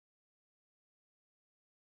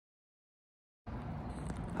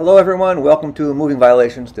Hello everyone, welcome to Moving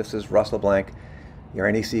Violations. This is Russ LeBlanc, your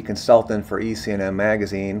NEC consultant for EC&M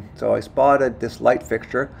Magazine. So I spotted this light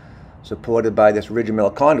fixture supported by this rigid metal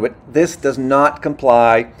conduit. This does not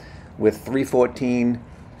comply with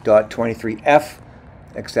 314.23F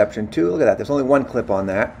exception 2. Look at that, there's only one clip on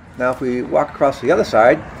that. Now if we walk across to the other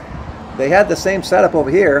side, they had the same setup over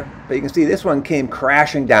here, but you can see this one came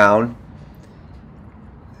crashing down.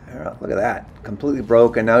 Look at that, completely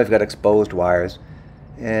broken. Now we've got exposed wires.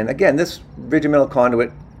 And again, this rigid metal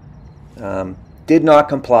conduit did not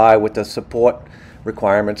comply with the support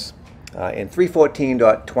requirements in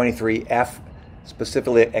 314.23F,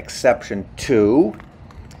 specifically exception 2.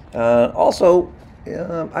 Also,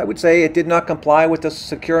 I would say it did not comply with the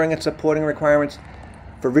securing and supporting requirements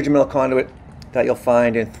for rigid metal conduit that you'll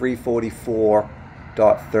find in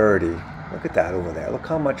 344.30. Look at that over there. Look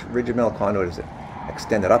how much rigid metal conduit is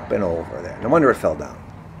extended up and over there. No wonder it fell down.